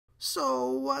So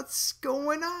what's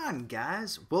going on,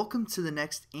 guys? Welcome to the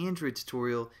next Android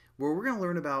tutorial where we're going to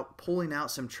learn about pulling out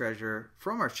some treasure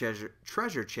from our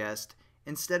treasure chest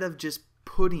instead of just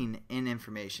putting in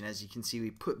information. As you can see, we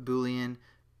put boolean,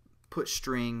 put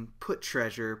string, put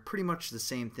treasure, pretty much the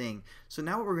same thing. So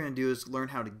now what we're going to do is learn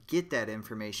how to get that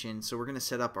information. So we're going to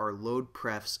set up our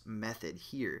loadPrefs method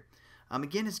here.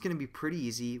 Again, it's going to be pretty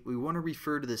easy. We want to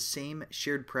refer to the same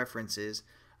shared preferences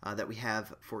that we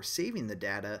have for saving the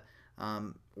data,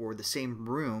 or the same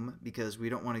room, because we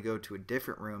don't want to go to a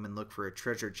different room and look for a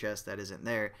treasure chest that isn't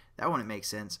there. That wouldn't make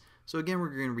sense. So again, we're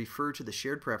going to refer to the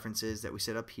shared preferences that we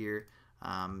set up here.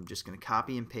 Just going to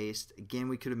copy and paste. Again,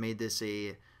 we could have made this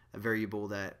a variable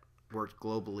that worked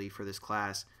globally for this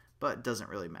class, but it doesn't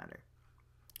really matter.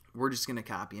 We're just going to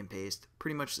copy and paste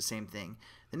pretty much the same thing.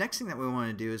 The next thing that we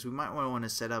want to do is we might want to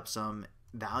set up some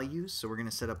values. So we're going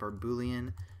to set up our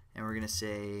boolean, and we're going to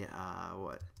say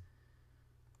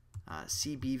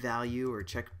CB value or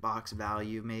checkbox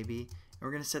value maybe, and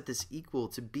we're going to set this equal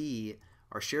to be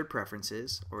our shared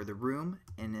preferences or the room,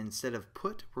 and instead of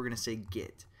put we're going to say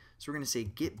get. So we're going to say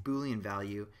get boolean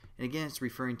value, and again it's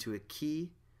referring to a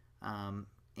key and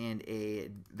a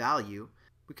value.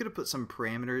 We could have put some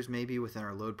parameters maybe within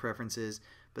our load preferences,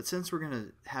 but since we're going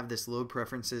to have this load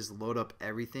preferences load up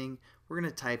everything, we're going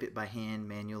to type it by hand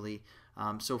manually.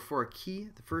 So for a key,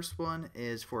 the first one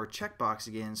is for a checkbox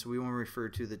again, so we want to refer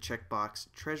to the checkbox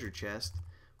treasure chest,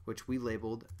 which we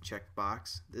labeled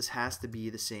checkbox. This has to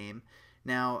be the same.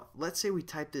 Now let's say we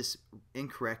type this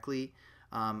incorrectly.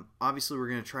 Obviously we're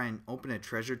going to try and open a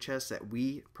treasure chest that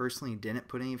we personally didn't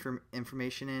put any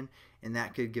information in, and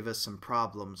that could give us some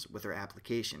problems with our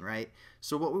application, right?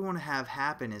 So what we want to have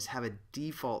happen is have a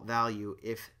default value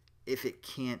if it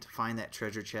can't find that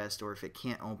treasure chest, or if it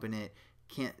can't open it,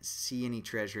 can't see any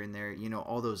treasure in there, you know,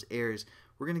 all those errors.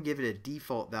 We're going to give it a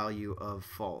default value of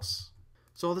false.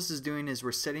 So all this is doing is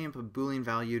we're setting up a boolean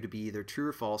value to be either true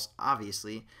or false,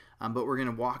 obviously, but we're going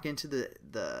to walk into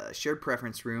the shared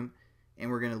preference room,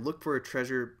 and we're going to look for a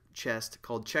treasure chest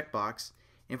called checkbox,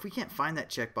 and if we can't find that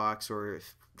checkbox, or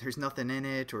if there's nothing in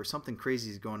it, or something crazy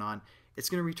is going on, it's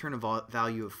going to return a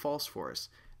value of false for us.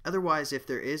 Otherwise, if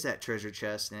there is that treasure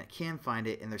chest and it can find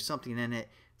it and there's something in it,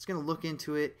 it's going to look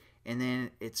into it, and then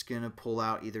it's going to pull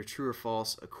out either true or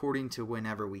false according to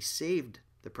whenever we saved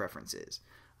the preferences.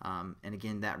 And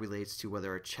again, that relates to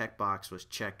whether a checkbox was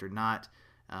checked or not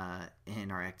in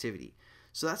our activity.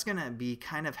 So that's going to be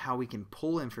kind of how we can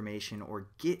pull information or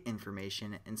get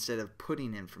information instead of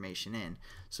putting information in.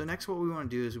 So next what we want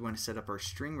to do is we want to set up our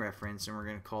string reference, and we're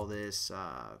going to call this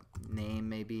name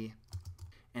maybe.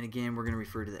 And again, we're going to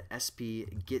refer to the SP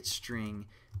get string.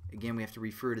 Again, we have to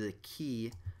refer to the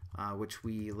key, which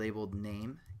we labeled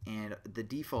name, and the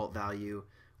default value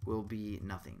will be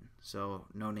nothing. So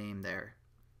no name there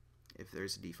if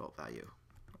there's a default value.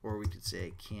 Or we could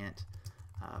say can't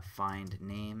find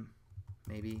name,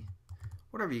 maybe.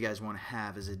 Whatever you guys want to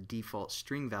have as a default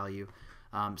string value.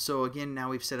 So again, now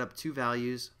we've set up two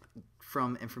values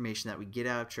from information that we get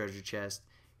out of treasure chest,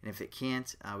 and if it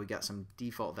can't, we got some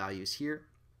default values here.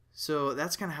 So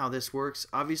that's kind of how this works.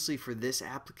 Obviously for this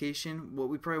application, what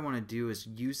we probably want to do is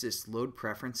use this load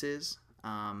preferences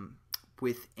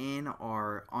within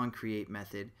our onCreate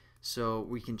method, so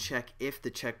we can check if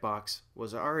the checkbox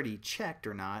was already checked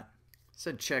or not. It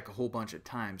said check a whole bunch of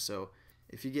times, so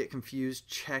if you get confused,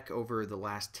 check over the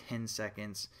last 10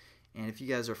 seconds. And if you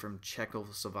guys are from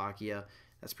Czechoslovakia,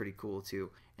 that's pretty cool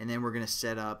too. And then we're going to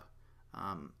set up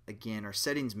again our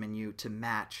settings menu to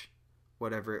match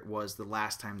whatever it was the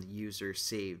last time the user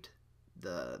saved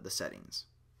the settings,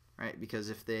 right?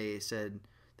 Because if they said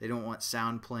they don't want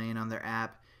sound playing on their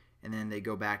app, and then they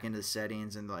go back into the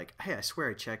settings and they're like, hey, I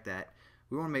swear I checked that,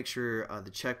 we want to make sure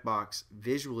the checkbox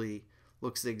visually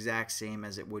looks the exact same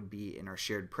as it would be in our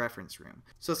shared preference room.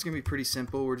 So it's going to be pretty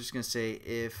simple. We're just going to say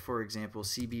if, for example,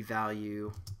 CB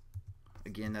value,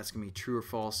 again, that's going to be true or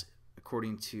false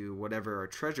according to whatever our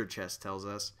treasure chest tells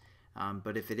us.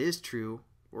 But if it is true,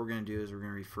 what we're going to do is we're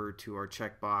going to refer to our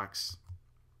checkbox.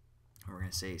 We're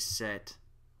going to say set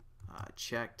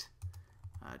checked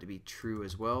to be true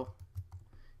as well.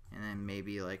 And then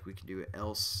maybe like we could do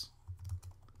else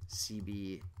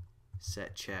CB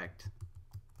set checked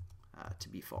to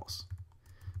be false.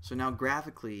 So now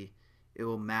graphically it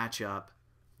will match up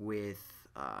with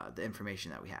the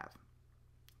information that we have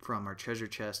from our treasure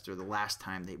chest or the last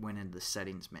time they went into the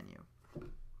settings menu.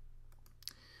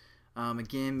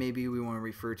 Again, maybe we want to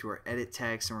refer to our edit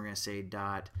text, and we're going to say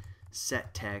dot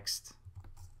set text.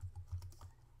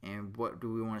 And what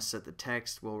do we want to set the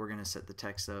text? Well, we're going to set the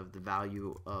text of the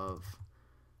value of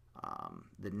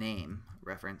the name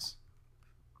reference.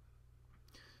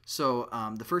 So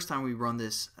the first time we run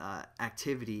this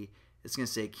activity, it's going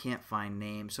to say can't find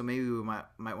name. So maybe we might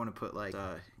want to put like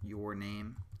your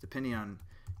name, depending on,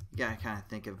 you got to kind of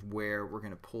think of where we're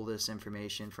going to pull this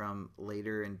information from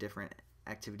later in different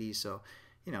activities. So,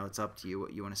 you know, it's up to you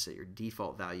what you want to set your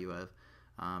default value of.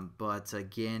 But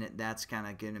again, that's kind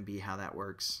of going to be how that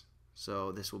works.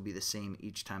 So this will be the same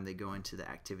each time they go into the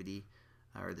activity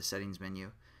or the settings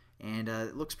menu. And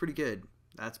it looks pretty good.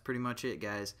 That's pretty much it,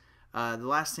 guys. The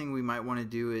last thing we might want to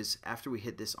do is after we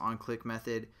hit this onClick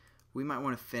method, we might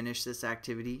want to finish this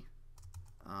activity.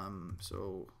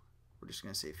 So we're just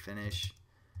going to say finish,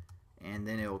 and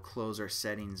then it will close our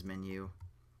settings menu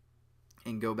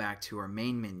and go back to our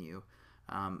main menu.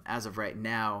 As of right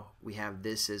now, we have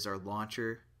this as our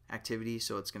launcher activity,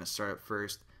 so it's going to start up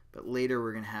first, but later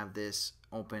we're going to have this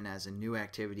open as a new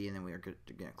activity, and then we are going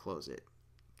to close it.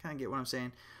 Kind of get what I'm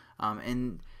saying?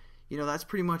 And you know, that's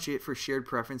pretty much it for shared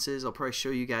preferences. I'll probably show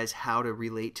you guys how to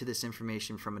relate to this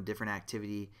information from a different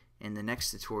activity in the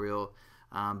next tutorial.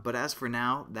 But as for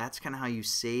now, that's kind of how you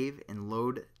save and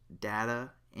load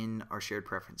data in our shared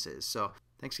preferences. So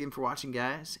thanks again for watching,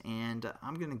 guys, and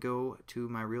I'm going to go to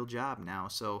my real job now.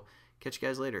 So catch you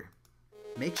guys later.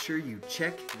 Make sure you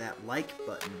check that like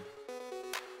button.